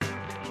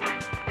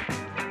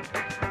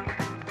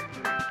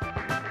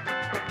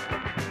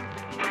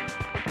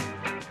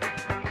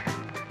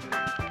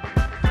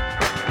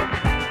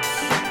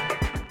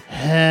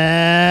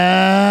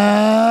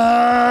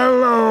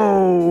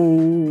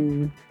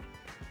Hello,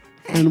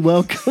 and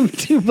welcome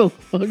to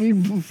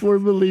Belonging Before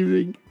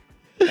Believing,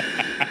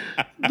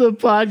 the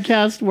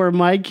podcast where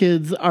my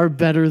kids are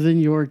better than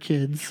your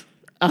kids.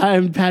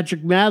 I'm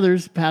Patrick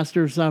Mathers,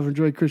 pastor of Sovereign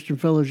Joy Christian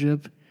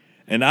Fellowship.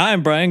 And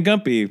I'm Brian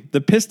Gumpy,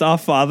 the pissed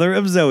off father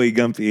of Zoe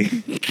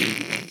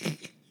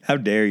Gumpy. How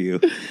dare you?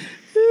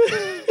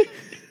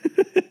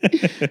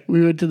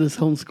 We went to this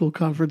homeschool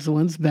conference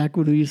once back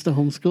when we used to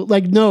homeschool.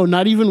 Like, no,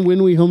 not even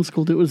when we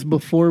homeschooled. It was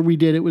before we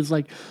did. It was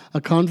like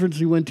a conference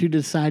we went to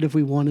decide if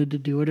we wanted to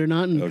do it or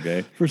not. And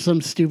Okay. for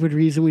some stupid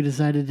reason, we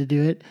decided to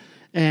do it.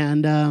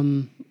 And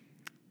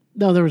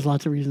no, there was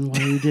lots of reasons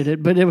why we did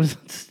it. But it was,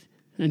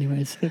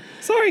 anyways.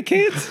 Sorry,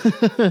 kids.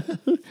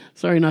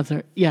 Sorry, not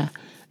sorry. Yeah.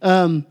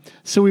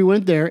 So we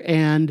went there,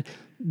 and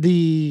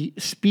the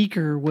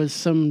speaker was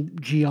some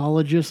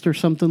geologist or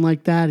something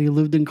like that. He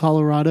lived in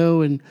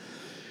Colorado, and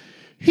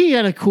he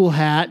had a cool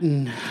hat,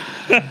 and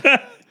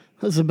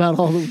that's about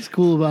all that was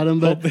cool about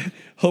him. But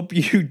Hope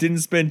you didn't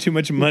spend too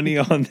much money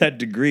on that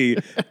degree,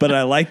 but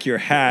I like your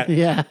hat.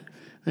 yeah.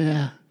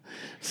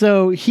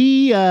 So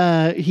he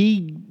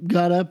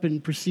got up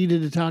and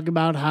proceeded to talk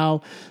about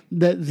how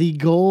that the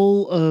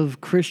goal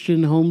of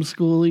Christian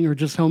homeschooling or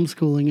just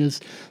homeschooling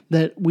is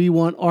that we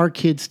want our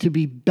kids to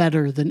be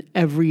better than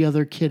every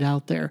other kid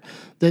out there.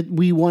 That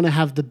we want to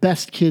have the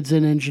best kids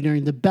in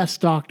engineering, the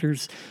best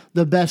doctors,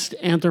 the best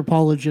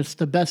anthropologists,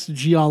 the best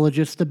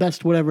geologists, the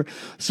best whatever.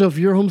 So if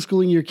you're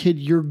homeschooling your kid,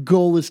 your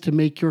goal is to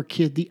make your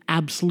kid the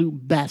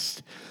absolute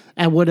best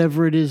at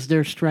whatever it is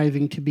they're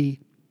striving to be.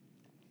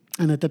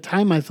 And at the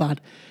time, I thought,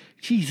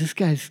 geez, this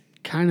guy's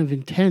kind of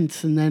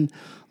intense. And then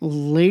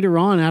later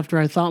on, after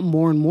I thought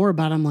more and more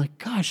about it, I'm like,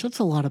 gosh, that's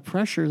a lot of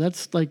pressure.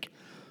 That's like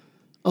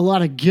a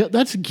lot of guilt.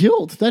 That's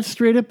guilt. That's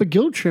straight up a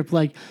guilt trip.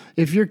 Like,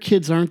 if your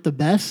kids aren't the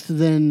best,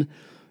 then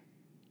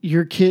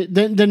your kid,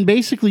 then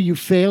basically you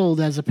failed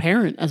as a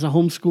parent, as a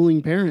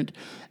homeschooling parent.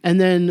 And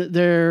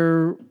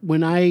then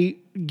when I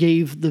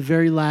gave the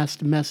very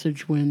last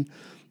message when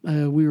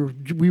we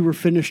were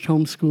finished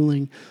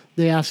homeschooling,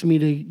 they asked me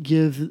to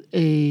give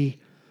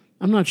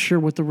I'm not sure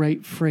what the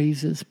right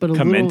phrase is, but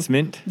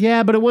Commencement?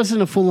 Yeah, but it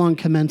wasn't a full-on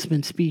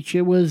commencement speech.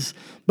 It was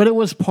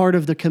part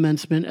of the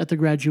commencement at the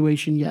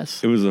graduation,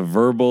 yes. It was a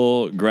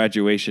verbal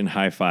graduation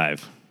high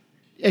five.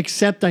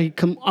 Except I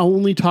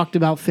only talked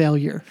about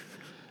failure.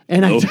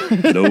 And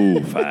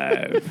Low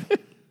five.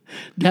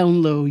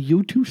 Down low,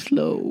 you too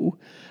slow.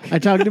 I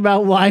talked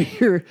about why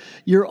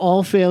you're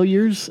all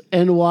failures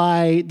and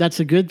why that's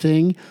a good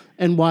thing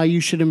and why you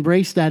should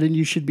embrace that and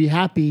you should be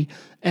happy,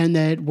 and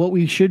that what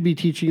we should be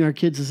teaching our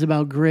kids is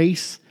about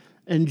grace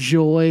and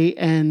joy,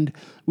 and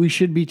we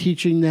should be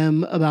teaching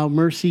them about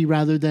mercy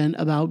rather than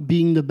about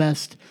being the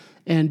best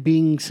and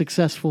being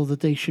successful,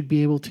 that they should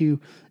be able to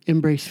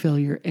embrace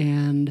failure.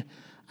 And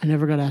I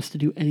never got asked to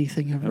do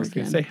anything ever I was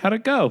again. going to say, how'd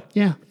it go?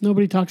 Yeah,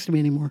 nobody talks to me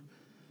anymore.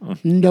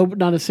 Nope,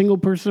 not a single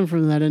person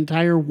from that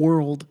entire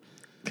world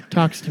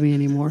talks to me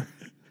anymore.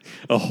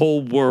 A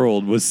whole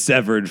world was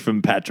severed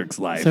from Patrick's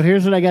life. So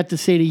here's what I got to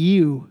say to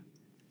you.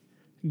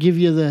 Give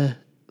you the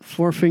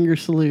 4-finger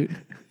salute.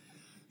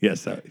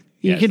 Yes.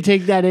 You can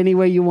take that any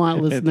way you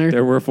want, listener.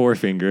 There were 4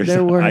 fingers.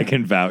 There were. I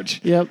can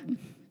vouch. Yep,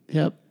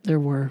 there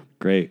were.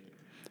 Great.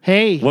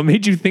 Hey, What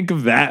made you think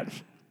of that?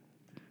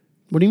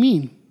 what do you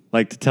mean?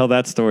 Like to tell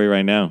that story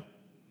right now?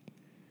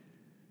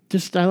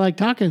 Just, I like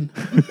talking.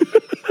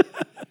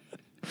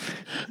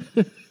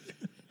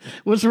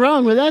 What's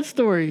wrong with that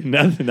story?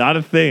 Nothing. Not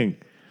a thing.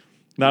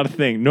 Not a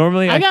thing.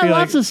 Normally, I got feel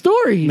lots like, of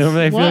stories.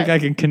 Normally, I feel What? like I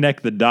can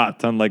connect the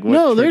dots on like what.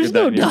 No, there's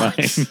triggered no that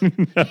in your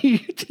dots. mind. You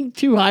think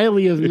too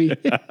highly of me.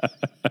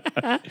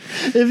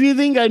 If you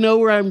think I know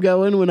where I'm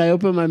going when I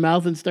open my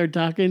mouth and start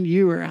talking,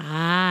 you are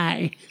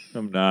high.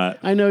 I'm not.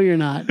 I know you're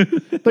not,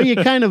 but you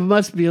kind of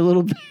must be a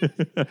little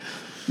bit.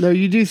 No,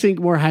 you do think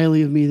more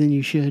highly of me than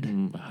you should.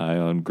 High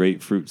on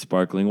grapefruit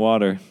sparkling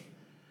water.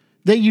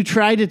 That you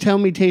try to tell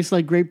me tastes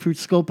like grapefruit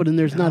sculpin, and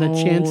there's not a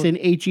chance in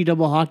HE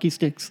double hockey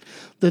sticks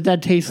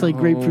that tastes like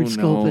grapefruit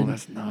sculpin. No,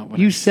 that's not what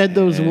You I said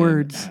those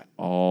words. at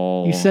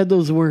all. You said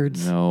those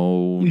words.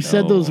 No. You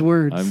said those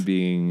words. I'm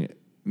being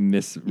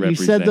misrepresented.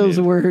 You said those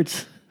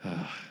words.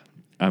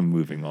 I'm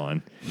moving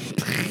on.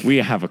 We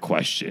have a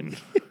question.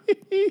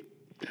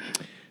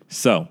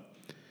 So,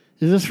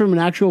 Is this from an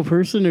actual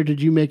person, or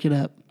did you make it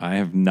up? I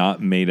have not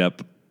made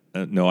up.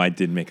 No, I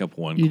did make up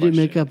one. You question. did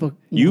make up a.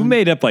 You one.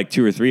 made up like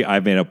 2 or 3. I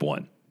made up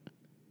one.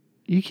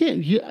 You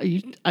can't.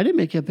 I didn't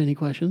make up any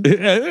questions.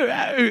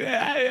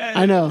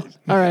 I know.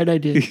 All right, I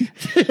did.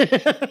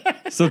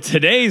 So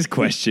today's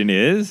question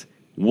is,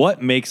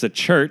 what makes a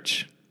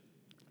church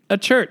a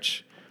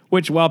church?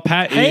 Which, while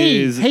Pat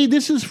is... Hey,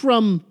 this is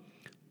from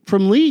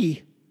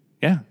Lee.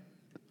 Yeah,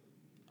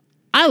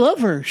 I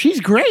love her. She's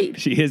great.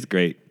 she is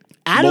great.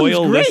 Adam's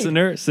Loyal great.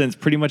 listener since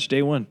pretty much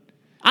day one.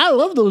 I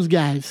love those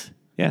guys.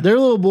 Yeah. Their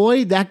little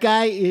boy, that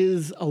guy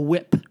is a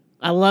whip.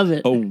 I love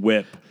it. A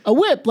whip. A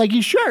whip, like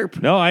he's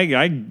sharp. No,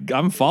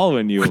 I'm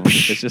following you.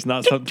 It's just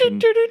not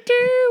something...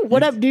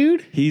 What up,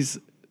 dude? He's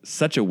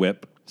such a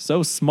whip,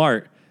 so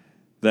smart,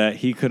 that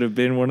he could have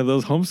been one of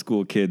those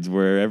homeschool kids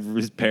where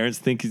his parents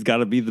think he's got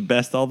to be the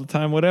best all the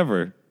time,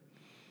 whatever.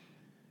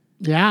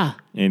 Yeah.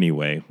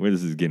 Anyway,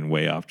 this is getting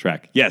way off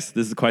track. Yes,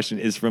 this question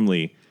is from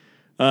Lee.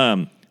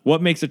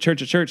 What makes a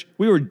church a church?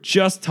 We were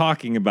just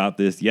talking about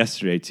this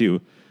yesterday,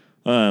 too.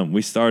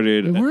 We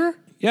started... We were?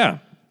 Yeah.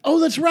 Oh,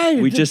 that's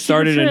right. We just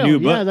started a new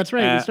book. Yeah, that's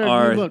right. We started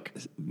a new book.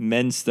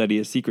 Men's study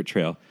at Secret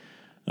Trail.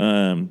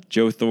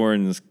 Joe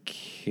Thorne's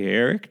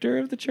Character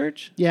of the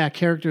Church? Yeah,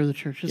 Character of the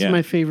Church. It's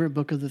my favorite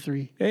book of the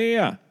three.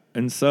 Yeah.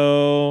 And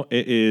so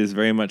it is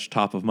very much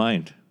top of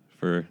mind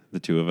for the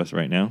two of us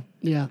right now.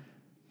 Yeah.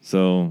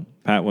 So,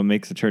 Pat, what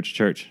makes a church a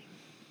church?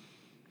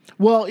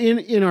 Well, in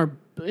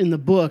the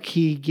book,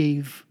 he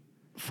gave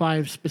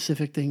 5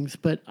 specific things,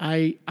 but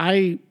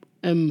I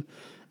am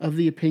of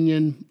the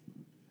opinion,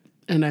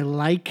 and I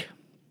like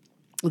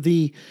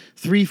the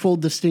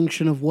threefold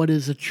distinction of what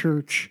is a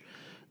church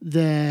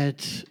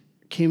that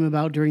came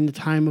about during the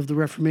time of the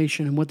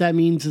Reformation. And what that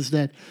means is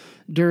that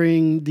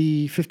during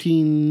the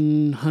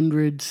 1500s,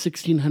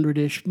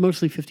 1600-ish,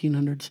 mostly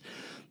 1500s,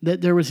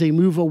 that there was a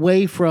move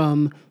away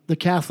from the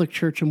Catholic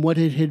Church and what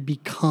it had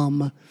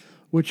become,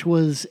 which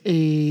was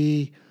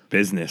a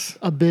business,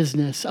 a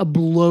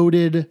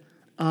bloated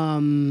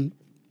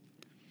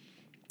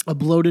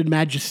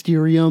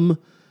magisterium,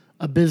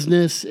 a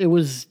business. It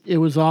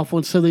was awful.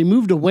 And so they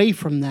moved away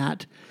from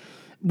that.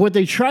 What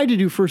they tried to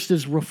do first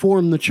is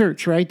reform the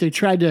church, right? They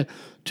tried to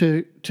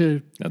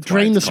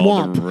drain the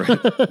swamp.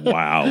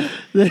 Wow.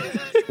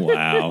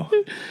 Wow.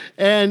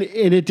 And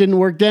it didn't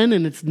work then,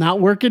 and it's not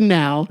working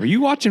now. Are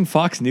you watching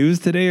Fox News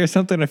today or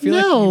something? I feel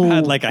like you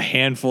had like a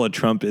handful of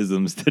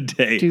Trumpisms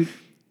today. Dude,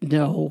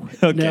 no.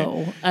 Okay.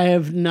 No. I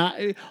have not.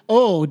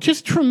 Oh,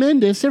 just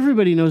tremendous.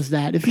 Everybody knows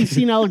that. If you've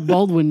seen Alec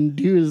Baldwin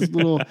do his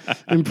little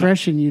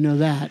impression, you know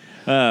that.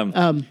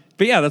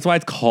 But yeah, that's why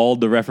it's called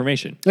the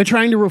Reformation. They're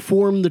trying to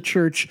reform the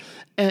church,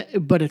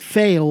 but it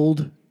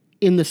failed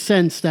in the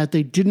sense that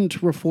they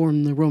didn't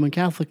reform the Roman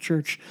Catholic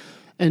Church.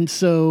 And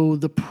so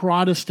the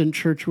Protestant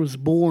church was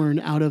born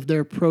out of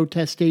their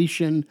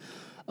protestation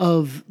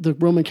of the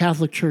Roman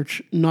Catholic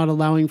Church not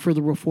allowing for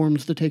the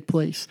reforms to take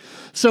place.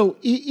 So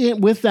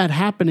with that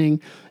happening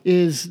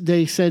is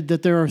they said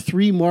that there are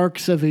 3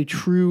 marks of a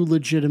true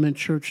legitimate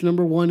church.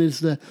 Number 1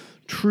 is the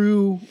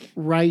true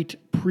right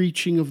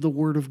preaching of the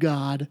Word of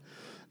God.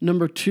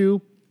 Number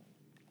 2,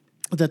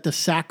 that the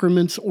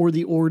sacraments or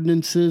the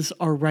ordinances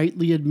are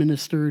rightly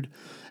administered.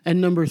 And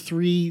number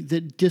 3,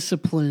 that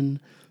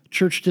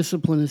church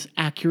discipline is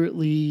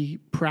accurately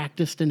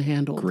practiced and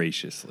handled.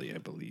 Graciously, I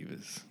believe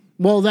is.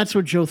 Well, that's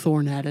what Joe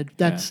Thorne added.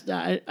 That's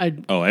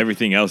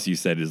everything else you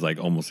said is like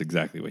almost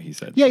exactly what he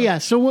said. Yeah.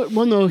 So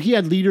no, he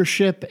had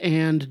leadership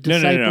and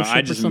discipleship. No.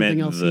 I just something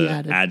meant else the he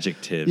added.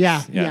 adjectives.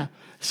 Yeah.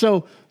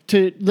 So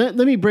let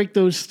me break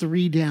those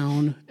 3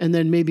 down, and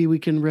then maybe we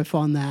can riff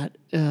on that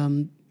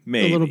a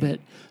little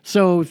bit.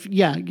 So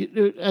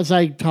as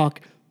I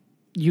talk,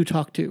 you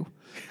talk too.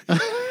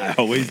 I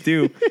always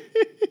do.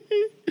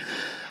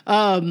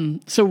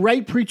 So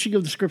right preaching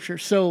of the Scripture.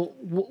 So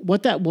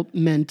what that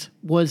meant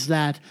was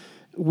that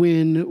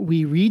when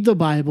we read the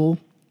Bible,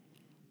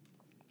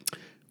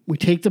 we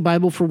take the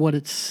Bible for what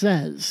it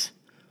says.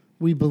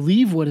 We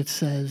believe what it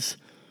says,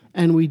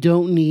 and we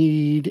don't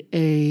need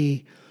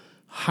a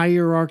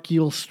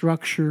hierarchical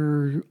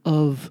structure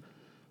of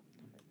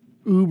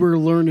uber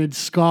learned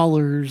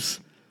scholars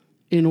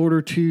in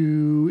order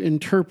to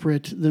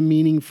interpret the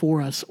meaning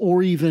for us,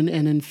 or even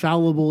an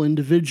infallible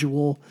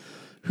individual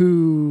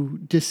who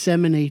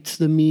disseminates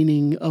the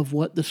meaning of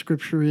what the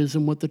Scripture is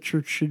and what the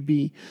church should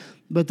be,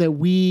 but that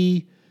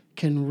we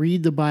can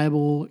read the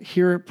Bible,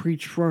 hear it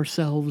preached for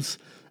ourselves,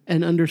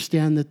 and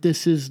understand that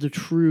this is the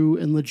true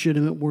and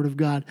legitimate Word of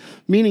God.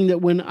 Meaning that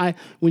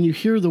when you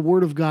hear the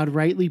Word of God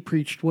rightly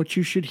preached, what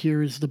you should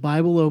hear is the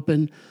Bible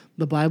open,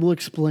 the Bible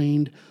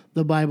explained,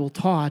 the Bible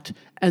taught,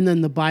 and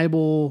then the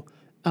Bible,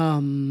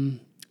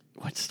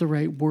 what's the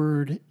right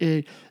word?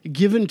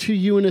 Given to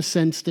you in a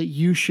sense that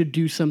you should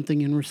do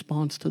something in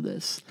response to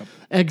this. Yep.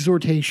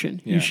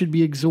 Exhortation. Yeah. You should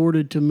be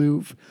exhorted to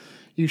move.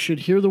 You should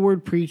hear the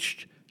word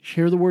preached,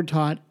 hear the word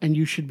taught, and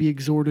you should be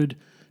exhorted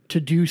to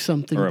do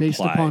something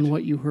based upon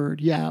what you heard.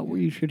 Yeah,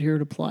 you should hear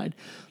it applied.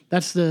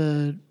 That's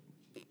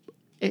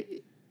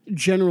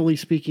generally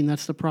speaking,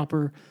 that's the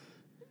proper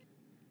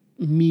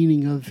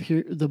meaning of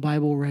the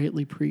Bible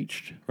rightly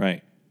preached.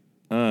 Right.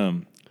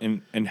 And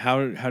how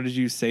did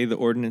you say the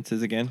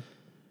ordinances again?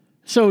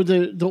 So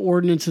the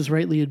ordinance is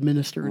rightly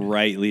administered.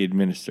 Rightly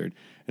administered.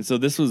 And so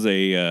this was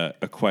a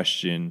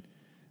question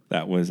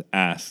that was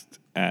asked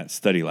at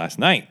study last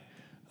night.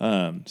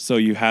 So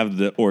you have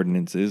the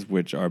ordinances,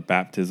 which are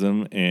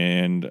baptism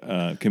and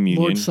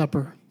communion. Lord's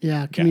Supper.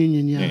 Yeah,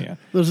 communion, yeah.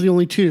 Those are the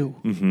only 2.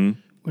 Mm-hmm.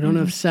 We don't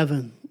have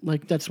 7.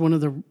 Like, that's one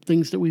of the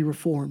things that we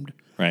reformed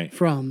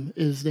from,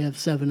 is they have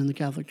 7 in the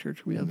Catholic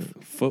Church. We have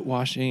foot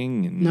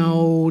washing. And...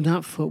 No,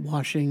 not foot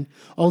washing.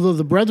 Although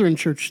the Brethren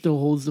Church still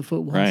holds the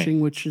foot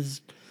washing, which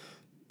is...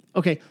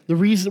 Okay, the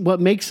reason...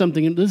 What makes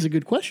something... This is a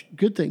good question.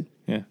 Good thing.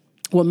 Yeah.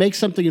 What makes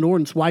something an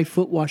ordinance, why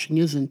foot washing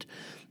isn't,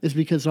 is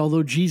because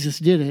although Jesus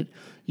did it,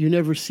 you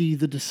never see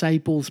the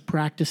disciples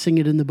practicing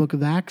it in the book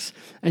of Acts,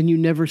 and you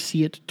never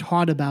see it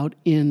taught about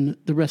in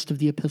the rest of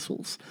the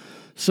epistles.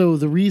 So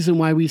the reason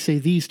why we say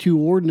these two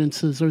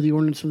ordinances are the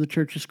ordinance of the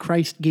church is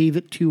Christ gave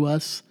it to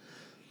us.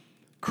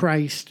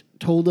 Christ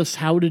told us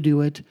how to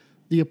do it.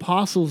 The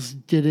apostles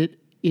did it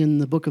in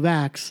the book of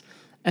Acts,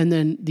 and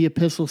then the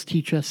epistles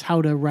teach us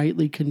how to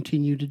rightly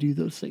continue to do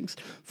those things.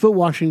 Foot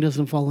washing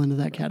doesn't fall into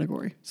that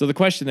category. So the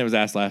question that was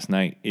asked last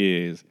night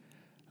is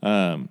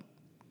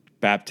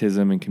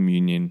baptism and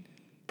communion,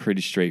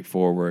 pretty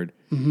straightforward.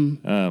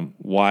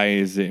 Why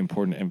is it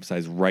important to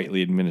emphasize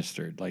rightly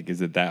administered? Like,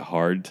 is it that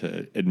hard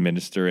to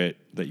administer it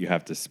that you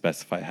have to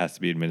specify it has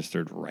to be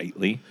administered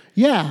rightly?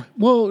 Yeah,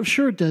 well,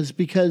 sure it does,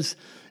 because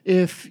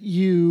if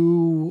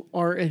you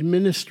are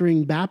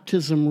administering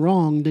baptism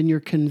wrong, then you're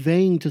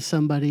conveying to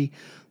somebody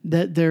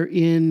that they're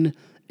in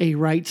a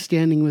right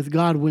standing with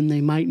God when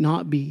they might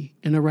not be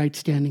in a right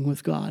standing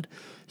with God.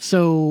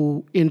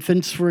 So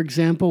infants, for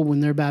example,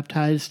 when they're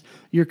baptized,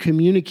 you're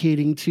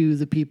communicating to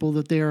the people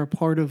that they are a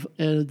part of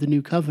the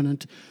new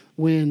covenant,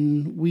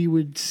 when we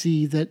would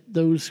see that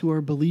those who are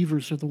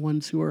believers are the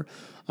ones who are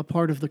a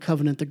part of the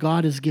covenant that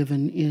God has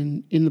given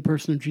in the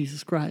person of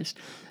Jesus Christ.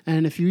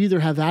 And if you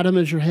either have Adam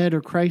as your head or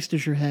Christ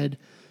as your head,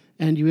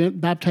 and you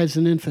baptize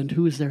an infant,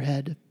 who is their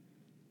head?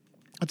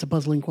 That's a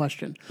puzzling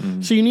question.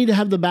 So you need to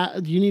have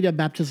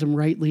baptism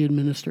rightly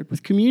administered.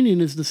 With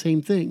communion is the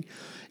same thing.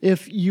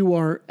 If you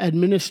are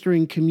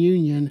administering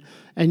communion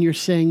and you're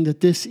saying that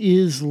this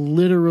is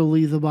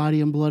literally the body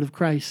and blood of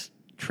Christ,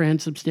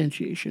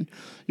 transubstantiation,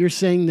 you're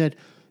saying that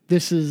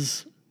this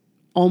is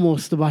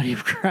almost the body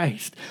of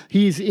Christ.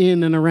 He's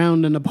in and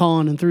around and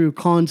upon and through,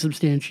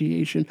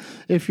 consubstantiation.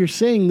 If you're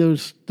saying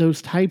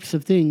those types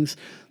of things,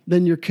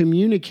 then you're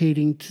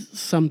communicating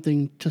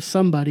something to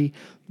somebody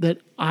that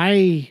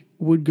I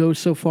would go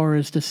so far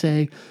as to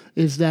say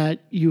is that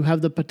you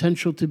have the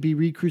potential to be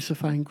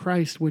re-crucifying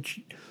Christ,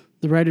 which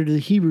the writer to the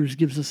Hebrews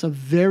gives us a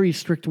very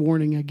strict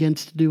warning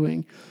against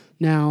doing.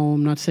 Now,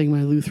 I'm not saying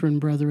my Lutheran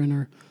brethren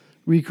are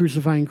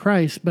re-crucifying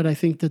Christ, but I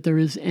think that there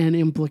is an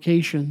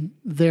implication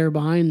there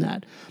behind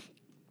that.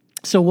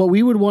 So what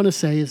we would want to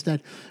say is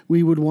that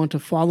we would want to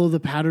follow the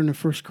pattern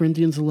of 1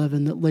 Corinthians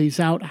 11 that lays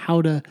out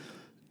how to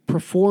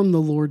perform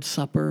the Lord's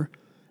Supper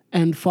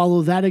and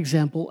follow that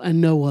example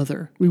and no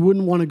other. We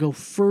wouldn't want to go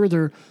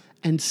further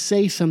and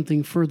say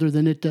something further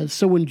than it does.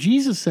 So when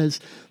Jesus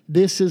says,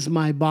 "This is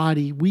my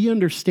body," we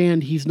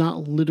understand he's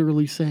not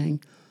literally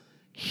saying,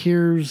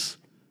 "Here's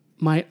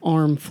my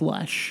arm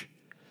flesh.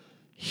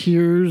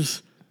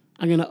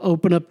 I'm going to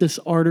open up this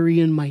artery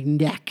in my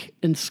neck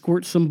and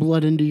squirt some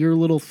blood into your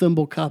little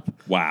thimble cup.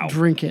 Wow.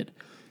 Drink it."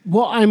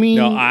 Well, I mean,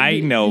 No, I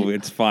know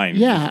it's fine.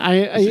 yeah,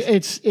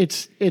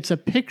 it's a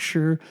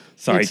picture.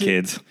 Sorry,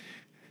 kids.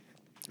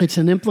 It's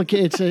an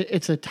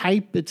it's a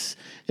type. It's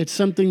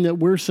something that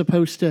we're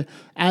supposed to,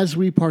 as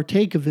we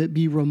partake of it,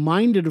 be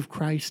reminded of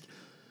Christ,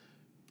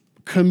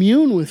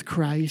 commune with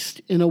Christ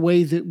in a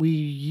way that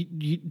we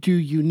do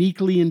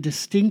uniquely and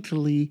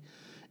distinctly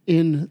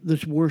in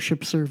the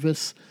worship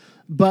service,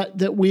 but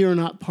that we are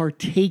not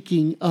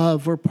partaking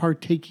of or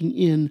partaking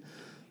in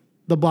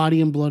the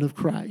body and blood of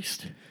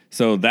Christ.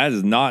 So that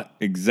is not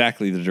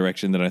exactly the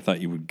direction that I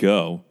thought you would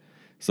go.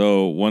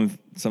 So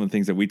some of the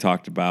things that we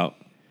talked about,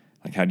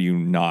 like how do you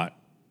not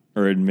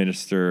or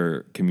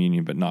administer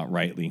communion but not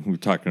rightly? We were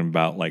talking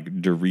about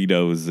like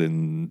Doritos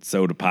and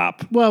soda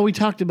pop. Well, we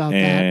talked about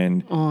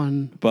that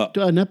on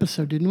an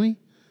episode, didn't we?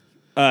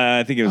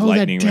 I think it was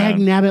lightning round. That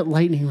dag-nabbit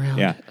lightning round.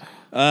 Yeah.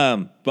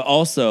 But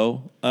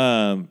also,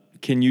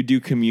 can you do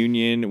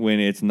communion when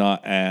it's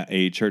not at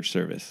a church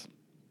service?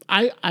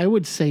 I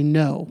would say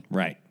no.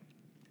 Right.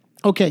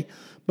 Okay,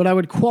 but I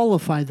would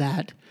qualify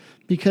that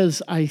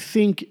because I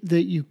think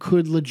that you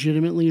could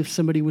legitimately, if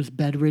somebody was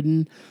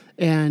bedridden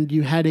and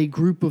you had a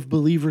group of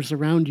believers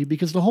around you,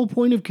 because the whole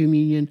point of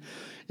communion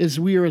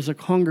is we are as a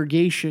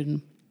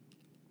congregation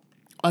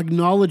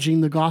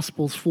acknowledging the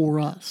Gospels for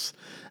us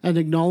and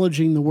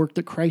acknowledging the work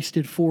that Christ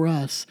did for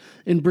us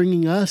in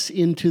bringing us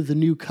into the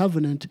new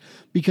covenant,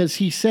 because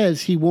he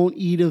says he won't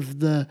eat of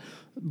the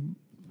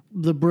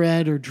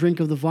bread or drink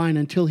of the vine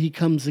until he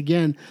comes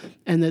again,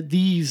 and that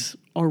these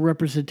are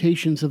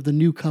representations of the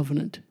new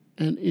covenant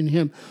and in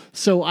him.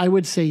 So I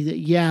would say that,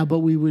 yeah, but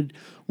we would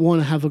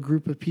want to have a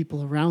group of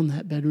people around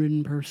that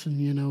bedridden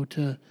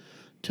person,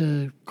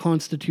 to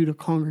constitute a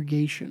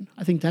congregation.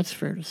 I think that's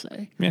fair to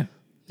say. Yeah.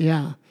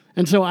 Yeah.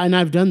 And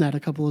I've done that a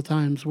couple of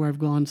times where I've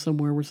gone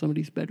somewhere where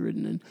somebody's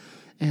bedridden,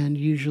 and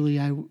usually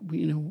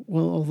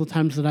all the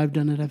times that I've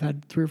done it, I've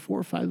had 3 or 4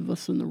 or 5 of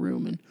us in the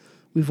room, and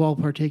we've all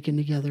partaken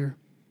together.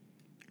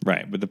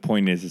 Right. But the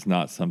point is, it's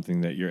not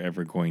something that you're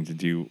ever going to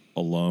do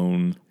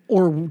alone.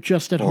 Or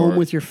just at home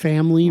with your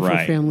family for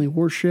Right. family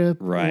worship.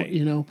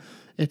 Right. Or,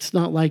 it's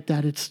not like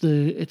that. It's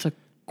a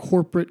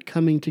corporate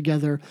coming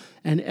together,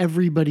 and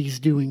everybody's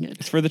doing it.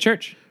 It's for the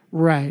church.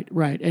 Right.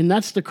 And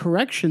that's the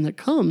correction that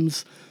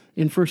comes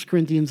in 1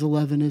 Corinthians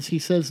 11, is he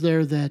says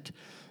there that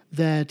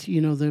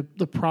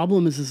the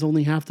problem is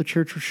only half the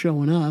church are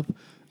showing up,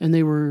 and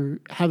they were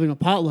having a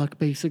potluck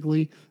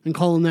basically and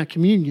calling that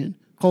communion,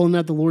 calling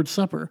that the Lord's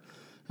Supper.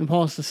 And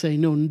Paul has to say,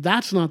 no,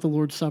 that's not the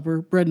Lord's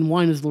Supper. Bread and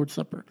wine is Lord's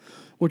Supper.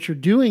 What you're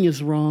doing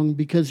is wrong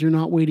because you're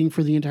not waiting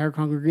for the entire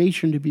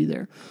congregation to be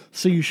there.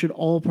 So you should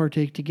all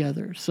partake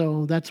together.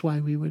 So that's why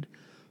we would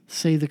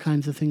say the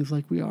kinds of things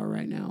like we are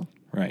right now.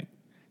 Right.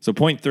 So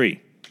point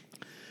 3.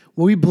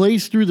 Well, we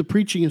blazed through the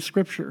preaching of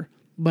Scripture,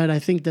 but I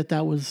think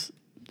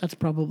that's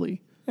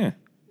probably,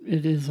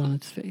 it is on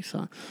its face.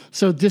 Huh?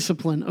 So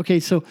discipline.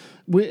 Okay, so,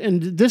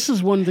 and this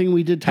is one thing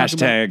we did talk about.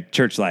 Hashtag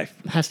church life.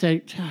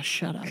 Hashtag,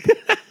 shut up.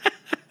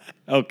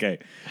 Okay.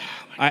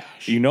 I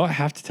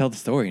have to tell the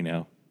story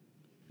now.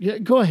 Yeah,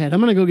 go ahead.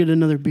 I'm going to go get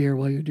another beer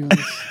while you're doing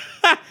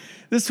this.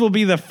 This will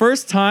be the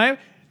first time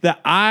that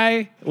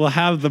I will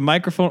have the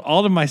microphone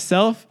all to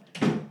myself.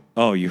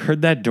 Oh, you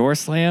heard that door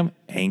slam?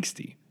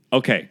 Angsty.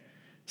 Okay.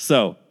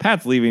 So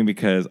Pat's leaving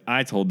because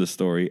I told this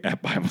story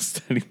at Bible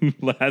study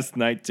last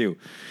night too.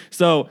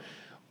 So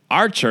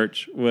our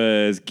church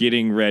was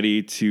getting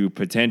ready to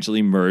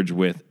potentially merge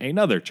with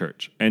another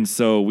church. And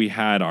so we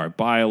had our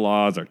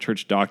bylaws, our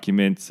church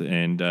documents,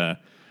 and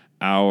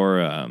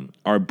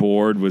our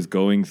board was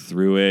going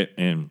through it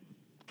and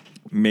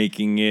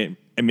making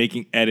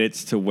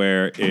edits to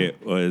where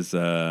it was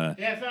Yeah,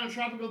 I found a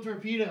tropical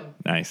torpedo.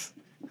 nice.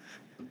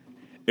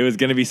 It was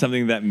going to be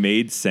something that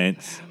made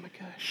sense Oh my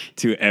gosh.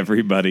 to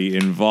everybody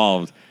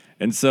involved.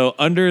 And so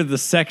under the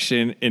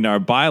section in our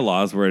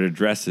bylaws where it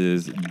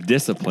addresses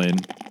discipline,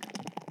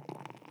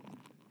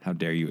 how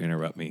dare you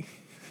interrupt me?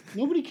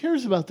 Nobody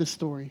cares about this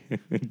story.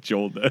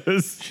 Joel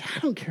does. I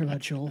don't care about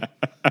Joel.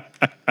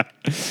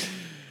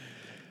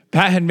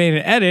 Pat had made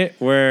an edit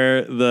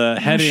where the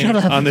heading shut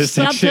up. on this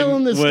Stop section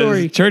telling was this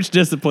story. church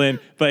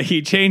discipline, but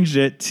he changed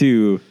it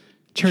to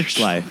church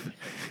life.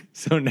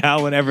 So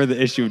now whenever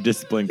the issue of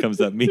discipline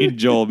comes up, me and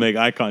Joel make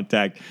eye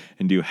contact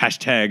and do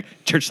hashtag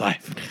church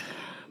life.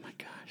 Oh my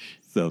gosh.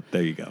 So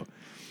there you go.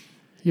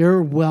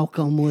 You're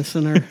welcome,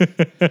 listener.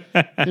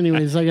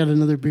 Anyways, I got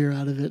another beer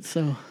out of it,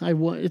 so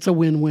it's a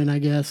win-win, I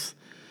guess.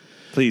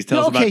 Please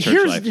tell us about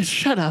church life.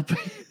 Shut up.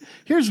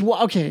 Here's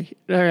why. Okay,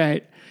 all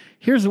right.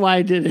 Here's why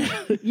I did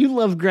it. You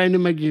love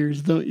grinding my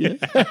gears, don't you?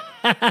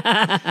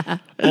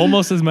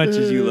 Almost as much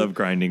as you love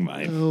grinding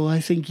mine. Oh,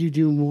 I think you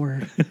do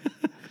more.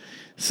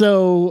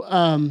 So,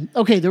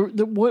 okay,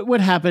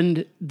 what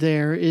happened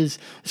there is,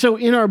 so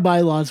in our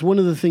bylaws, one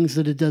of the things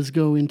that it does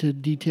go into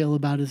detail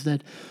about is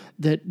that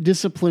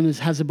discipline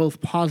has a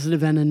both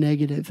positive and a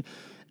negative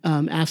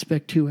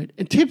aspect to it.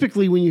 And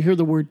typically when you hear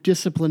the word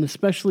discipline,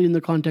 especially in the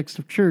context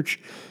of church,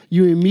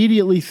 you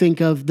immediately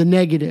think of the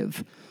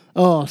negative.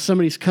 Oh,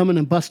 somebody's coming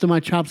and busting my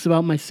chops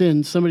about my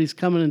sins. Somebody's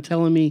coming and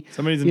telling me.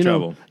 Somebody's in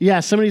trouble.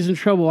 Yeah, somebody's in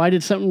trouble. I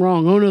did something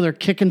wrong. Oh, no, they're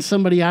kicking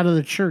somebody out of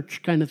the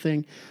church kind of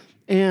thing.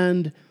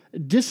 And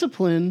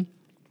discipline,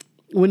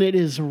 when it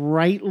is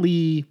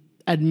rightly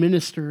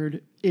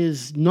administered,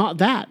 is not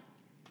that.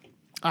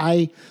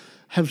 I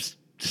have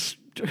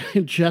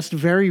just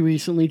very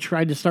recently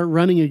tried to start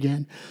running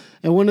again.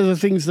 And one of the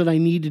things that I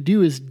need to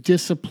do is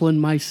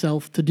discipline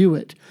myself to do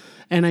it.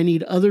 And I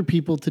need other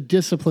people to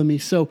discipline me.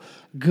 So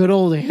good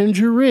old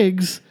Andrew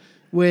Riggs,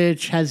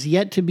 which has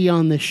yet to be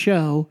on the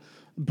show,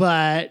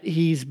 but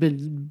he's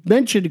been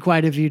mentioned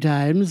quite a few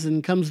times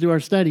and comes to our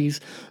studies.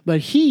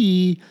 But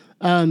he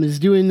is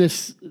doing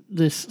this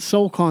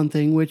SoulCon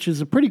thing, which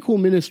is a pretty cool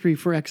ministry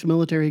for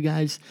ex-military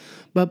guys.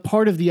 But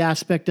part of the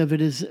aspect of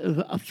it is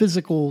a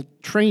physical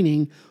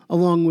training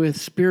along with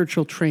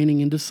spiritual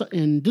training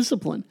and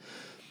discipline.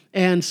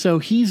 And so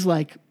he's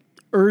like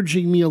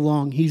urging me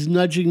along. He's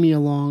nudging me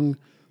along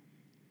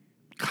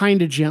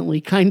kind of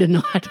gently, kind of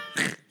not.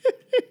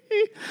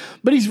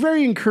 But he's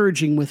very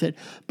encouraging with it.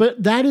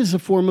 But that is a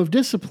form of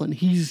discipline.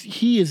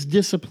 He is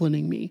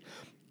disciplining me.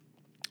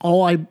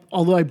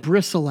 Although I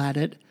bristle at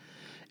it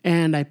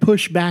and I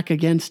push back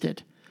against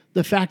it.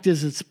 The fact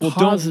is it's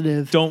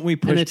positive. Don't we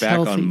push back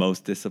healthy. on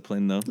most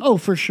discipline, though? Oh,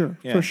 for sure,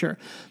 for sure.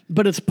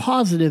 But it's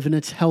positive and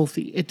it's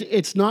healthy.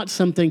 It's not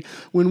something,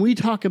 when we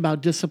talk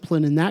about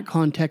discipline in that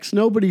context,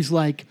 nobody's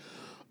like,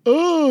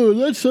 oh,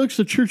 that sucks,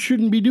 the church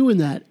shouldn't be doing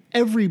that.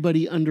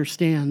 Everybody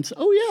understands,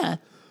 oh yeah,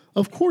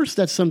 of course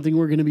that's something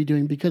we're going to be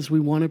doing because we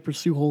want to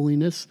pursue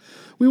holiness.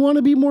 We want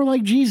to be more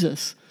like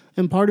Jesus.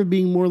 And part of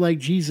being more like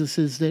Jesus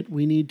is that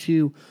we need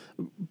to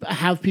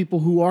have people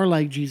who are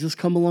like Jesus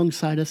come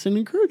alongside us and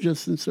encourage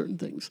us in certain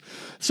things.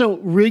 So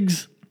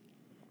Riggs,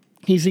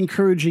 he's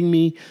encouraging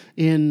me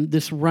in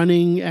this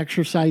running,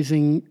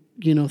 exercising,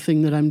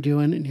 thing that I'm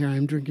doing. And here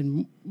I'm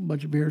drinking a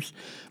bunch of beers.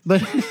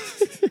 But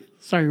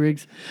sorry,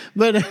 Riggs.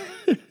 But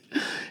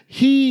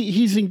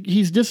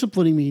he's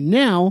disciplining me.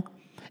 Now,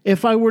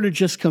 if I were to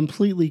just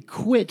completely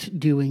quit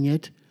doing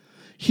it,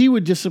 he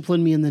would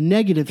discipline me in the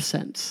negative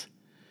sense.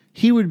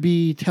 He would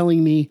be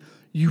telling me,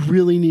 you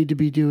really need to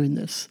be doing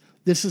this.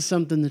 This is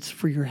something that's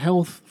for your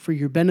health, for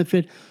your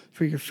benefit,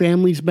 for your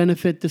family's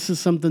benefit. This is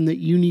something that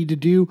you need to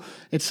do.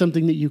 It's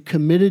something that you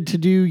committed to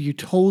do. You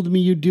told me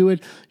you'd do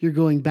it. You're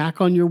going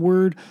back on your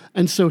word.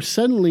 And so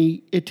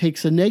suddenly it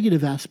takes a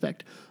negative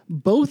aspect.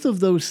 Both of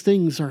those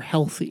things are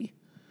healthy.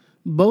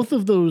 both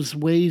of those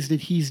ways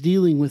that he's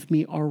dealing with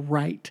me are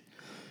right.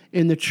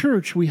 In the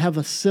church, we have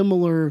a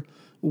similar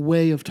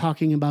way of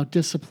talking about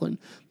discipline.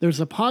 There's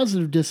a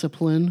positive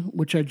discipline,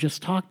 which I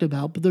just talked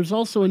about, but there's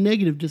also a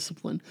negative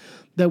discipline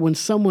that when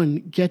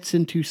someone gets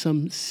into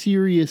some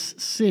serious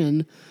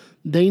sin,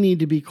 they need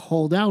to be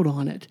called out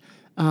on it.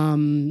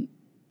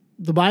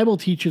 The Bible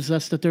teaches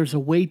us that there's a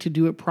way to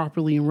do it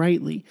properly and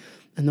rightly.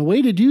 And the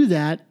way to do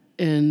that,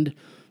 and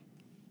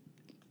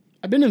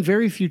I've been in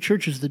very few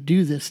churches that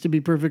do this, to be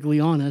perfectly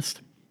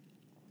honest,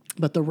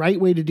 but the right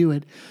way to do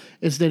it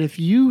is that if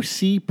you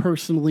see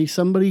personally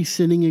somebody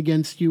sinning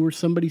against you or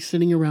somebody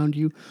sinning around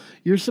you,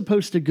 you're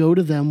supposed to go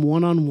to them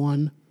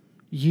one-on-one,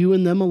 you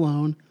and them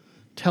alone,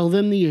 tell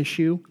them the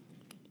issue,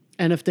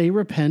 and if they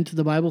repent,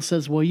 the Bible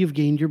says, well, you've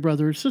gained your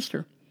brother or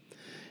sister.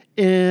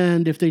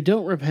 And if they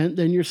don't repent,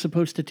 then you're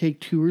supposed to take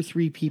 2 or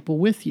 3 people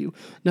with you.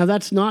 Now,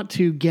 that's not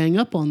to gang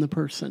up on the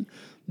person.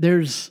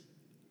 There's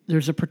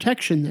a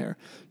protection there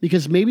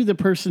because maybe the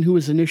person who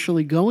was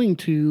initially going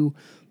to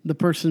the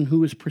person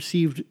who was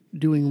perceived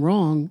doing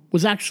wrong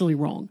was actually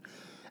wrong.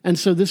 And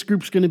so this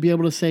group's going to be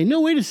able to say, no,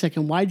 wait a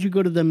second, why'd you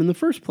go to them in the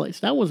first place?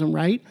 That wasn't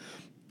right.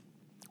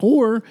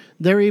 Or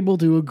they're able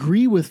to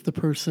agree with the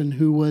person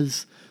who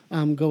was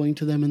going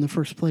to them in the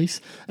first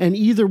place. And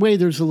either way,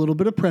 there's a little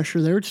bit of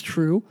pressure there. It's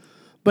true.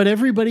 But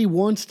everybody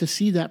wants to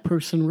see that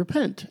person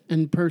repent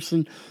and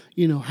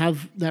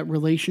have that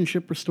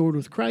relationship restored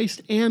with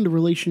Christ and a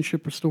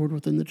relationship restored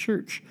within the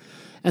church.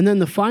 And then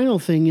the final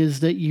thing is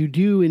that you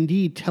do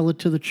indeed tell it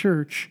to the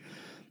church.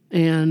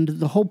 And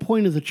the whole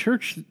point of the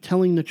church,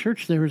 telling the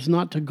church there, is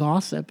not to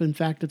gossip. In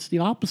fact, it's the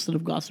opposite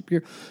of gossip.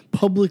 You're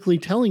publicly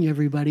telling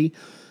everybody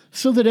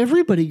so that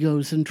everybody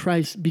goes and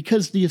tries,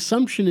 because the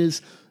assumption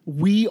is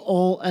we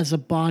all as a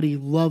body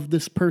love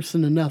this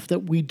person enough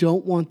that we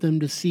don't want them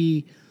to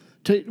see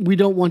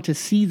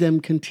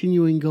them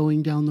continuing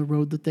going down the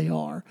road that they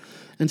are.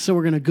 And so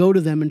we're going to go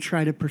to them and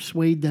try to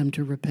persuade them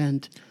to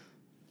repent.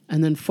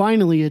 And then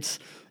finally,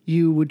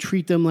 you would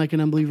treat them like an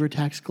unbeliever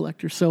tax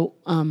collector. So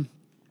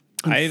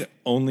I'd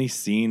only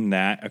seen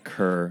that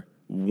occur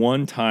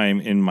one time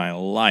in my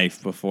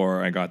life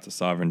before I got to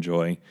Sovereign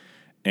Joy.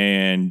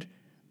 And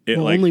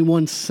only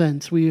once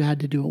since. We had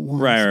to do it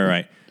once.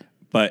 Right.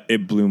 But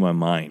it blew my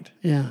mind.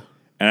 Yeah.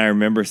 And I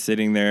remember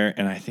sitting there,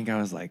 and I think I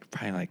was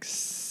probably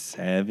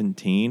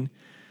 17.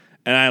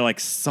 And I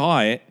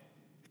saw it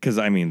because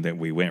that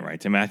we went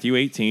right to Matthew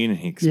 18 and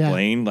he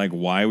explained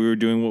why we were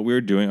doing what we were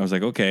doing. I was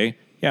like, okay,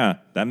 yeah,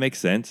 that makes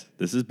sense.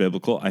 This is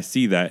biblical. I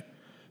see that.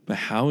 But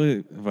how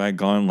have I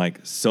gone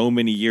so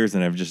many years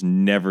and I've just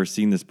never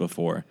seen this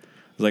before?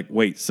 I was like,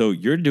 wait, so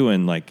you're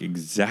doing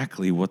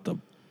exactly what the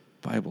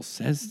Bible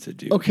says to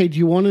do. Okay, do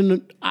you want to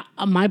know?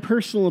 My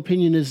personal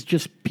opinion is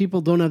just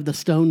people don't have the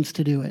stones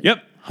to do it.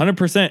 Yep,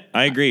 100%.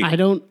 I agree. I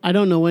don't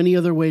know any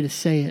other way to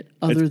say it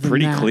other than that. It's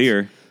pretty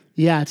clear.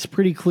 Yeah, it's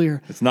pretty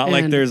clear. It's not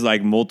like there's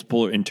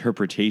multiple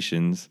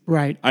interpretations.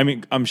 Right.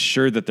 I'm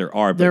sure that there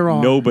are,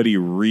 but nobody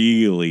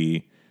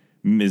really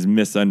is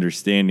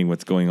misunderstanding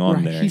what's going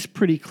on there. He's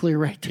pretty clear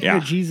right there. Yeah.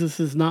 Jesus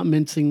is not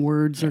mincing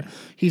words or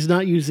he's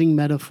not using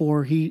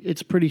metaphor.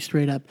 It's pretty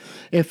straight up.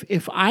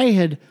 If I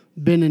had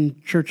been in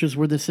churches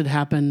where this had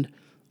happened,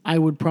 I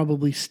would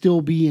probably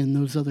still be in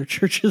those other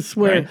churches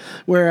where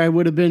I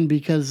would have been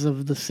because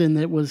of the sin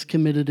that was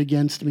committed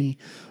against me.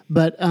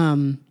 But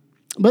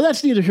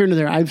that's neither here nor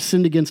there. I've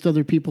sinned against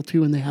other people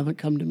too, and they haven't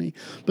come to me.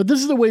 But this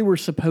is the way we're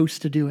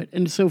supposed to do it.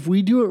 And so if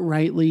we do it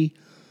rightly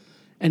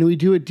and we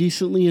do it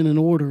decently and in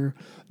order,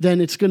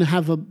 then it's going to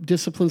have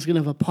discipline's going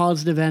to have a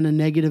positive and a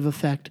negative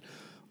effect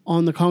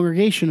on the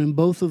congregation, and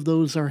both of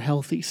those are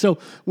healthy. So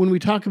when we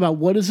talk about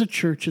what is a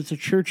church, it's a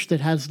church that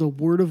has the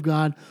Word of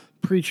God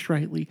preached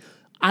rightly.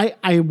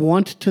 I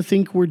want to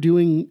think we're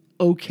doing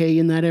okay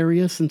in that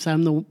area since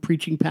I'm the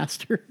preaching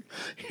pastor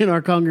in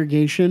our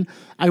congregation.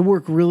 I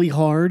work really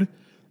hard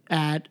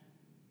at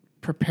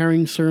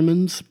preparing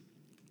sermons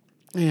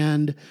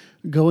and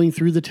going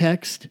through the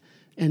text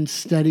and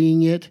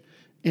studying it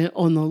in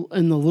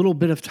the little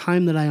bit of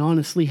time that I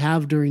honestly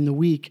have during the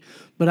week.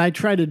 But I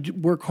try to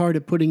work hard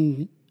at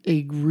putting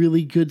a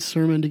really good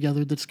sermon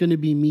together that's going to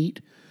be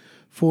meat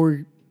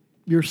for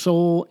your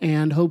soul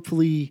and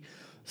hopefully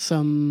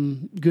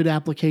some good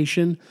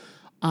application.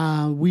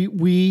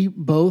 We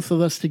both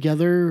of us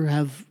together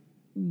have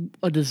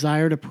a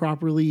desire to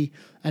properly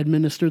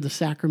administer the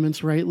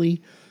sacraments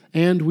rightly,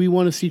 and we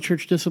want to see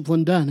church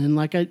discipline done. And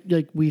like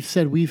we've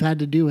said, we've had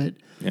to do it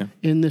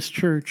in this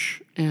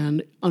church,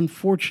 and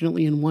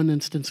unfortunately, in one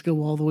instance,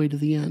 go all the way to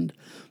the end.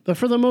 But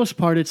for the most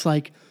part, it's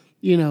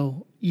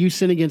you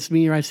sin against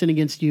me or I sin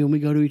against you, and we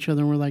go to each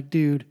other and we're like,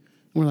 dude.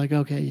 We're like,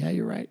 okay, yeah,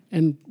 you're right.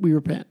 And we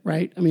repent,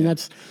 right?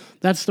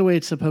 That's the way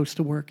it's supposed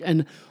to work.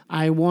 And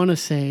I want to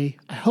say,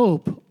 I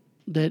hope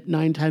that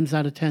 9 times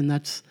out of 10,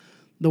 that's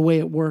the way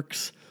it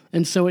works.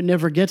 And so it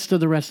never gets to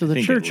the rest of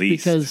the church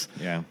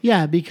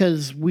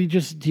because we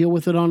just deal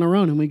with it on our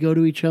own. And we go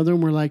to each other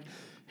and we're like,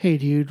 hey,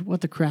 dude,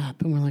 what the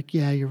crap? And we're like,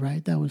 yeah, you're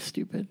right. That was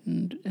stupid.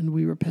 And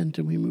we repent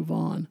and we move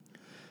on.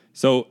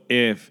 So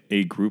if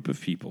a group of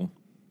people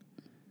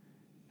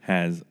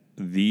has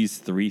these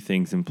three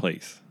things in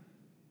place,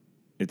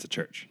 it's a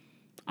church.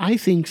 I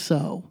think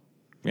so.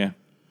 Yeah.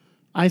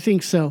 I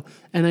think so.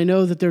 And I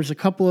know that there's a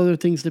couple other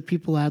things that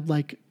people add,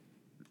 like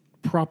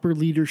proper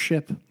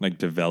leadership. Like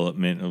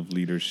development of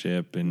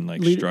leadership and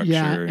like structure.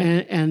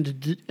 Yeah,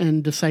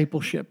 and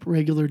discipleship,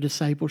 regular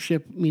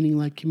discipleship, meaning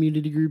like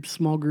community groups,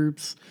 small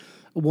groups,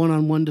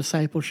 one-on-one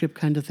discipleship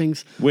kind of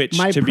things. Which,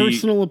 my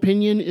personal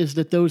opinion is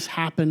that those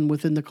happen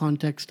within the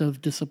context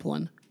of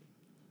discipline.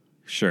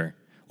 Sure.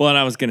 Well, and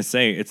I was going to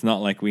say, it's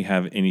not like we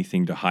have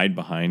anything to hide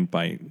behind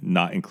by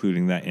not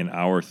including that in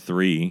our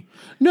three.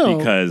 No,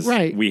 because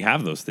right. we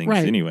have those things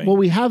Right. anyway. Well,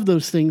 we have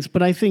those things,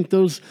 but I think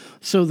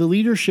so the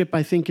leadership,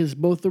 I think, is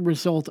both the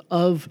result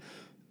of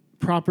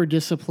proper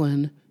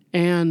discipline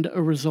and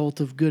a result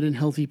of good and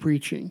healthy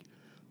preaching.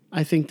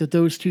 I think that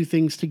those two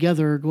things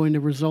together are going to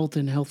result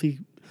in healthy,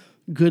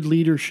 good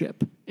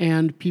leadership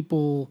and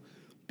people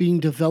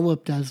being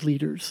developed as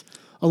leaders.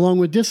 Along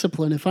with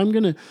discipline, if I'm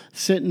going to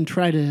sit and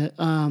try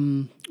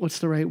to, what's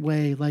the right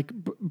way? Like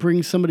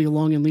bring somebody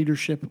along in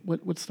leadership.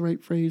 What's the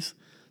right phrase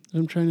that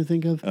I'm trying to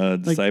think of?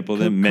 Disciple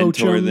them,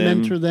 mentor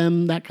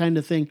them, that kind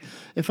of thing.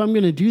 If I'm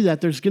going to do that,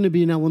 there's going to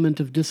be an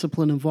element of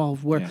discipline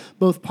involved where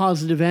both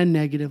positive and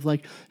negative,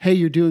 like, hey,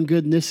 you're doing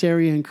good in this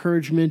area,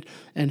 encouragement,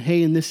 and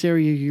hey, in this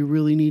area, you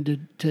really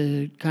need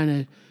to kind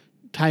of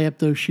tie up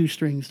those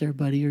shoestrings there,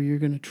 buddy, or you're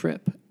going to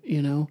trip.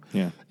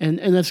 Yeah. And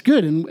that's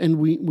good. And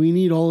we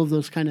need all of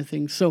those kind of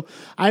things. So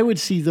I would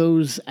see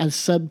those as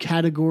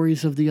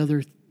subcategories of the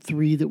other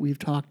three that we've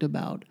talked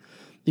about.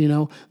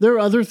 There are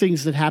other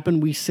things that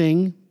happen. We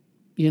sing,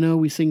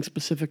 we sing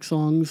specific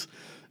songs.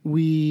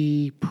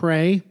 We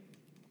pray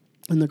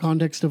in the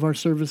context of our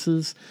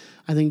services.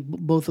 I think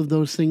both of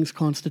those things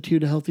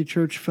constitute a healthy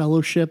church.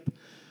 Fellowship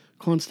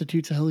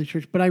constitutes a healthy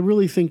church. But I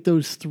really think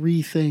those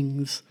three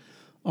things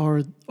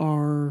are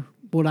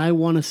what I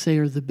want to say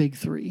are the big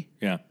three.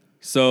 Yeah.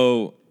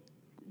 So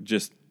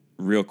just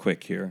real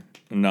quick here,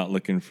 I'm not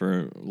looking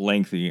for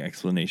lengthy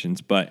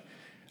explanations, but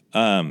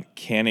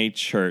can a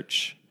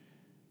church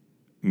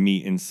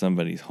meet in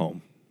somebody's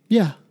home?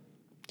 Yeah.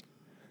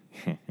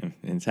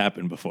 It's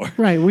happened before.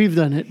 Right. We've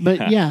done it.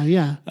 But yeah.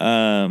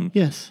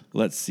 Yes.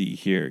 Let's see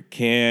here.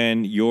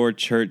 Can your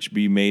church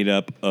be made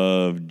up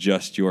of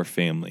just your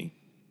family?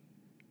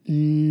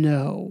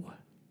 No.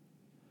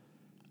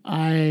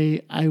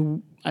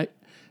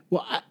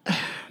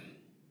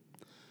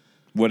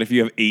 What if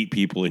you have 8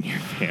 people in your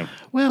family?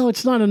 Well,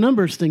 it's not a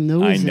numbers thing,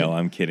 though, is it? I know,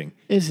 I'm kidding.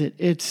 Is it?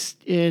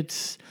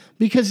 It's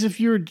because if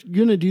you're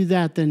going to do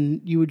that,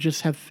 then you would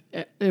just have,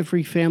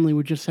 every family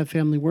would just have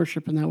family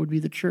worship, and that would be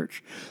the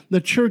church. The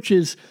church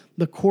is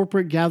the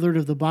corporate gathered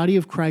of the body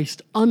of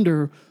Christ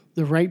under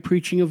the right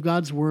preaching of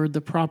God's word,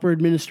 the proper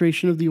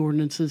administration of the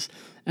ordinances,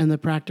 and the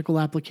practical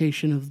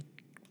application of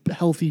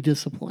healthy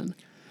discipline.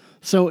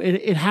 So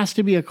it has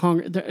to be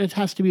it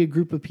has to be a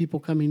group of people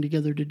coming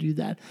together to do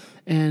that.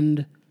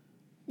 And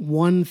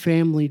one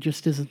family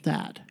just isn't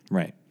that.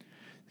 Right.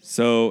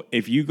 So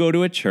if you go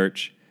to a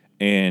church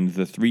and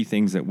the 3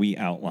 things that we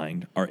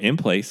outlined are in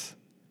place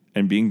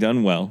and being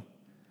done well,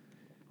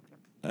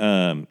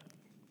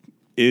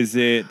 is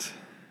it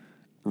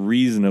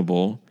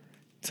reasonable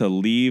to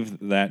leave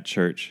that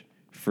church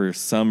for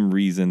some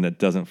reason that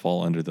doesn't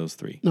fall under those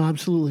 3? No,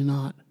 absolutely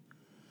not.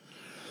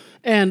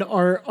 And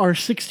our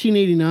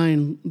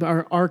 1689,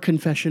 our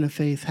confession of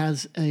faith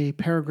has a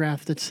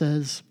paragraph that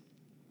says,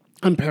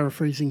 I'm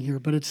paraphrasing here,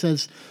 but it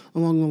says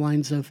along the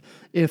lines of,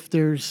 if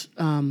there's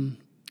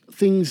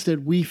things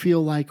that we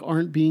feel like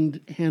aren't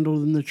being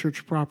handled in the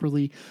church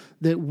properly,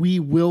 that we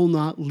will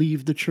not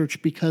leave the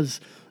church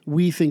because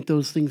we think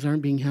those things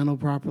aren't being handled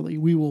properly.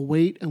 We will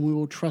wait and we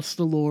will trust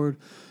the Lord,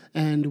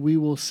 and we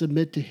will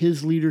submit to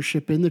his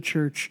leadership in the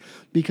church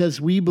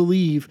because we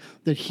believe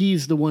that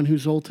he's the one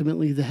who's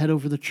ultimately the head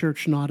over the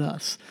church, not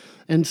us.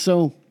 And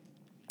so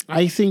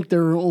I think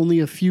there are only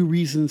a few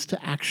reasons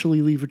to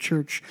actually leave a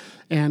church.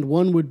 And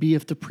one would be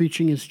if the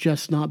preaching is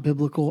just not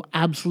biblical,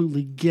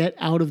 absolutely get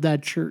out of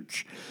that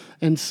church.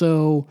 And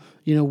so,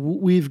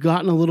 we've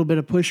gotten a little bit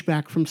of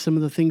pushback from some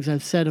of the things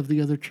I've said of the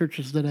other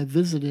churches that I've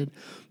visited.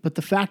 But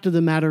the fact of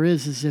the matter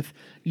is if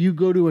you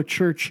go to a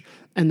church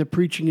and the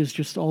preaching is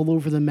just all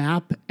over the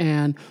map,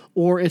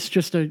 or it's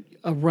just a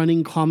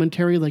running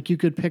commentary, like you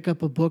could pick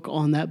up a book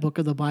on that book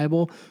of the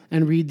Bible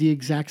and read the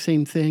exact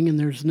same thing, and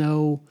there's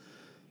no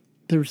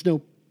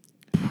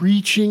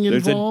preaching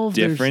involved.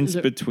 There's a difference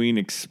between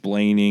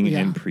explaining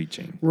and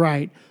preaching.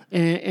 Right.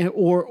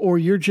 Or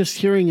you're just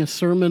hearing a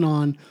sermon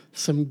on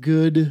some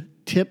good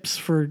tips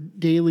for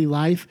daily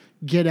life,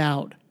 get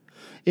out.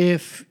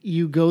 If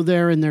you go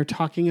there and they're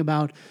talking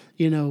about,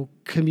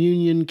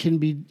 communion can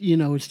be,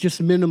 it's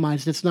just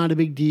minimized. It's not a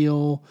big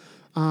deal.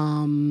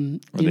 Or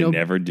they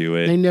never do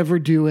it. They never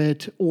do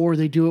it, or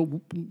they do it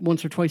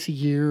once or twice a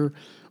year.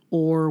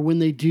 Or when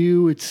they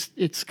do,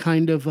 it's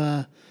kind of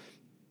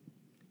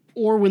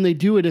or when they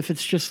do it, if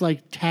it's just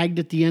like tagged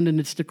at the end and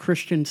it's the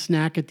Christian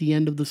snack at the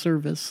end of the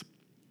service.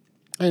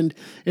 And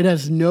it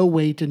has no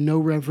weight and no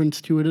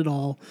reverence to it at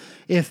all.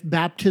 If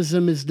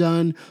baptism is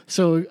done,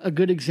 so a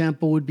good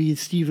example would be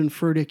Stephen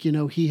Furtick. You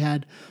know, he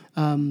had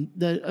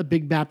a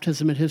big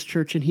baptism at his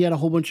church, and he had a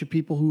whole bunch of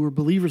people who were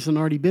believers and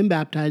already been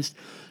baptized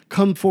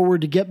come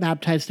forward to get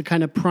baptized, to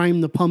kind of prime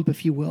the pump,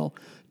 if you will,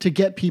 to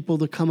get people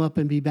to come up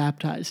and be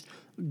baptized.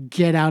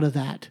 Get out of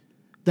that.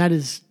 That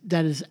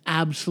is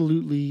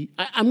absolutely,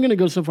 I'm going to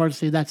go so far as to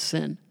say that's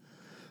sin.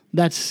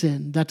 That's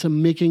sin. That's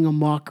making a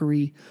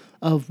mockery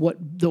of what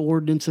the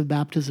ordinance of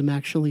baptism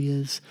actually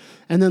is.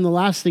 And then the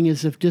last thing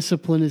is, if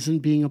discipline isn't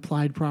being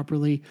applied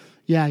properly,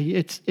 yeah,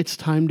 it's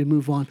time to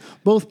move on,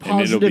 both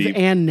positive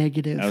and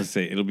negative. I would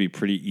say it'll be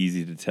pretty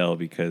easy to tell,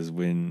 because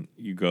when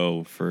you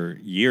go for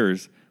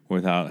years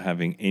without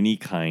having any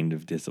kind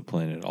of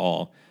discipline at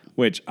all,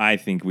 which I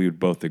think we would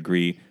both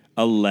agree,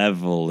 a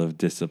level of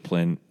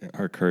discipline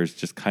occurs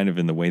just kind of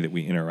in the way that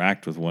we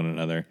interact with one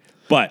another.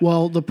 But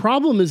well, the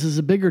problem is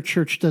a bigger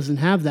church doesn't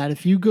have that.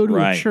 If you go to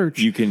a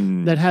church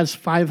that has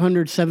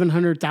 500,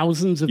 700,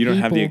 thousands of people, you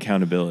don't have the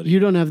accountability. You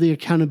don't have the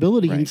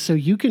accountability. Right. And so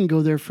you can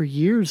go there for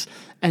years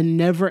and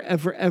never,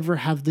 ever, ever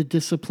have the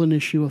discipline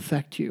issue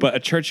affect you. But a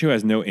church who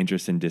has no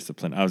interest in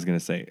discipline, I was going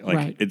to say,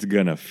 it's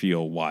going to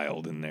feel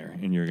wild in there,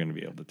 and you're going to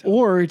be able to tell.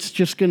 Or it's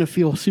just going to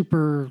feel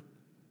super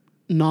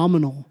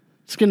nominal.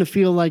 It's going to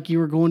feel like you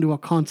were going to a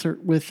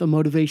concert with a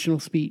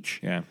motivational speech.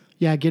 Yeah.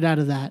 Yeah, get out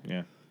of that.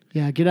 Yeah.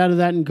 Yeah, get out of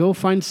that and go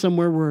find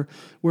somewhere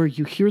where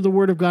you hear the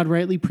word of God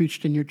rightly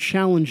preached and you're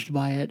challenged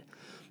by it,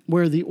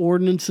 where the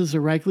ordinances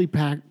are rightly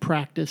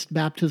practiced,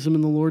 baptism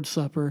and the Lord's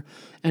Supper,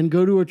 and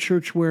go to a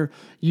church where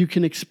you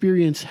can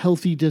experience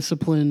healthy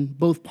discipline,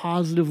 both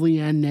positively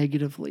and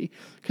negatively,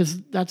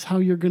 because that's how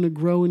you're going to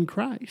grow in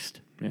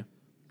Christ. Yeah.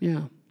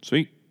 Yeah.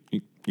 Sweet.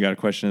 You got a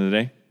question of the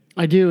day?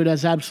 I do. It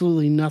has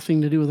absolutely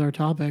nothing to do with our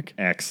topic.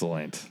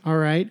 Excellent. All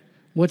right.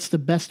 What's the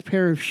best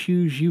pair of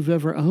shoes you've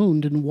ever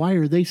owned, and why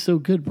are they so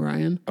good,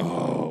 Brian?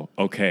 Oh,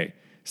 okay.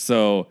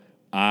 So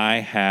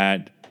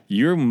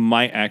you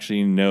might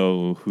actually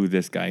know who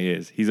this guy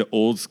is. He's an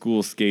old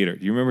school skater.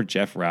 Do you remember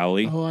Jeff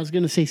Rowley? Oh, I was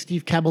going to say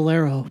Steve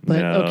Caballero, but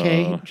No.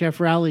 Okay,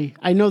 Jeff Rowley.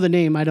 I know the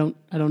name. I don't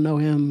know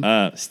him.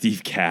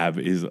 Steve Cab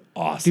is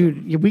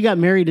awesome. Dude, we got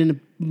married and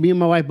me and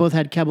my wife both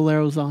had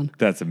Caballeros on.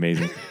 That's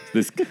amazing.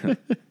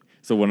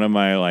 So one of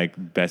my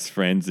best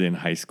friends in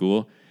high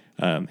school,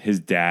 his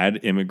dad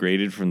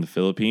immigrated from the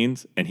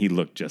Philippines, and he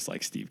looked just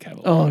like Steve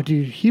Caballero. Oh,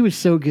 dude, he was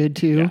so good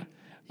too.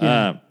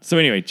 Yeah. So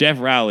anyway, Jeff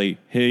Rowley,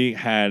 he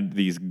had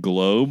these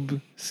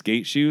Globe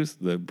skate shoes.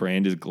 The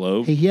brand is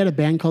Globe. Hey, he had a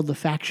band called The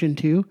Faction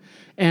too,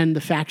 and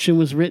The Faction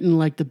was written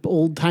like the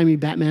old-timey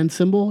Batman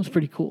symbol. It was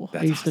pretty cool.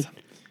 That's awesome.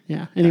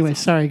 Yeah. Anyway,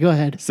 sorry, go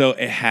ahead. So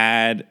it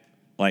had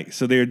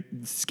their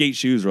skate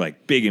shoes were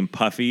big and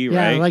puffy,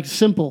 right? Yeah,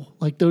 simple,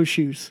 like those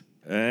shoes.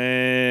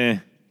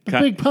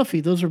 Big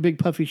puffy. Those are big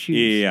puffy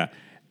shoes.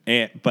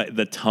 Yeah. But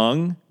the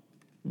tongue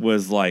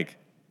was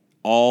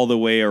all the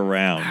way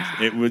around.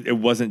 It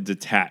wasn't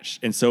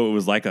detached. And so it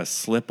was like a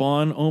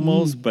slip-on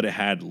almost, but it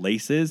had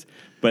laces.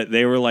 But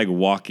they were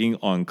walking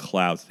on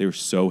clouds. They were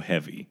so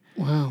heavy.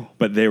 Wow.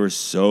 But they were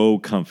so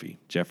comfy.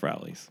 Jeff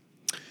Rowley's.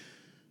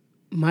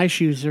 My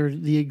shoes are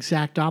the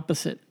exact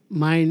opposite.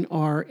 Mine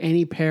are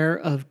any pair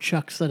of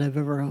Chucks that I've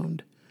ever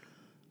owned.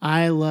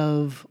 I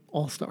love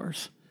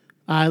All-Stars.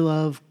 I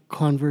love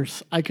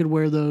Converse. I could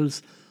wear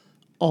those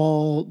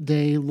all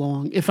day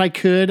long. If I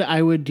could,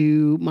 I would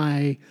do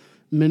my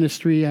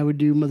ministry. I would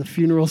do the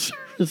funeral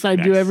service.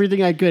 I'd do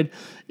everything I could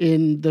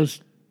in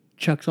those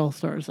Chucks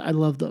All-Stars. I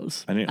love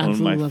those. I didn't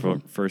own my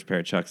first pair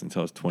of Chucks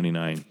until I was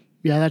 29.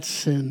 Yeah, that's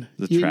sin.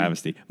 It's a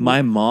travesty.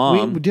 My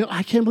mom...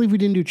 I can't believe we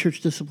didn't do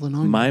church discipline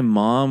on you. My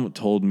mom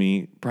told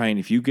me, Brian,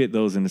 if you get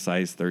those in a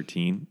size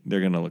 13, they're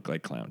going to look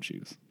like clown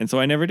shoes. And so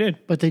I never did.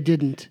 But they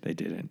didn't. They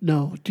didn't.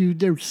 No, dude,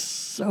 they're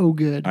so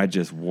good. I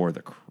just wore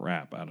the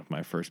crap out of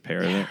my first pair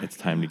of them. It's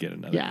time to get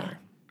another pair.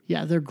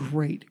 Yeah, they're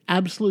great.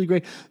 Absolutely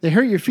great. They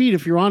hurt your feet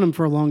if you're on them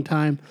for a long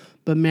time,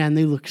 but man,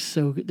 they look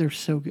so good. They're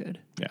so good.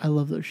 Yeah. I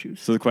love those shoes.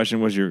 So the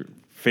question was, your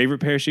favorite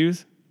pair of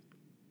shoes?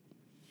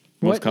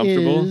 Most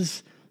comfortable? What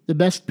is the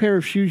best pair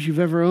of shoes you've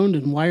ever owned,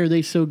 and why are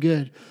they so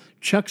good?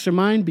 Chucks are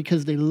mine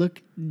because they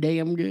look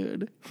damn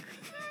good.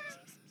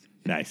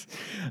 Nice.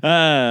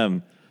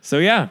 So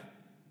yeah,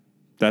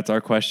 that's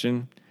our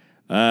question.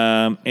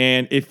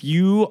 And if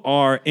you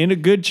are in a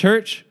good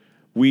church,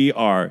 we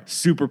are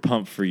super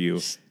pumped for you.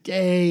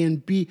 Stay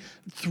and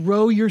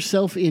throw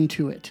yourself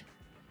into it.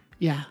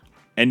 Yeah.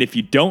 And if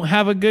you don't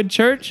have a good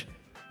church,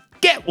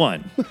 get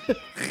one.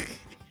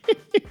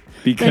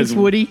 Thanks,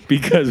 Woody.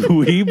 Because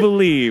we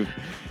believe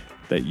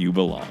that you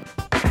belong.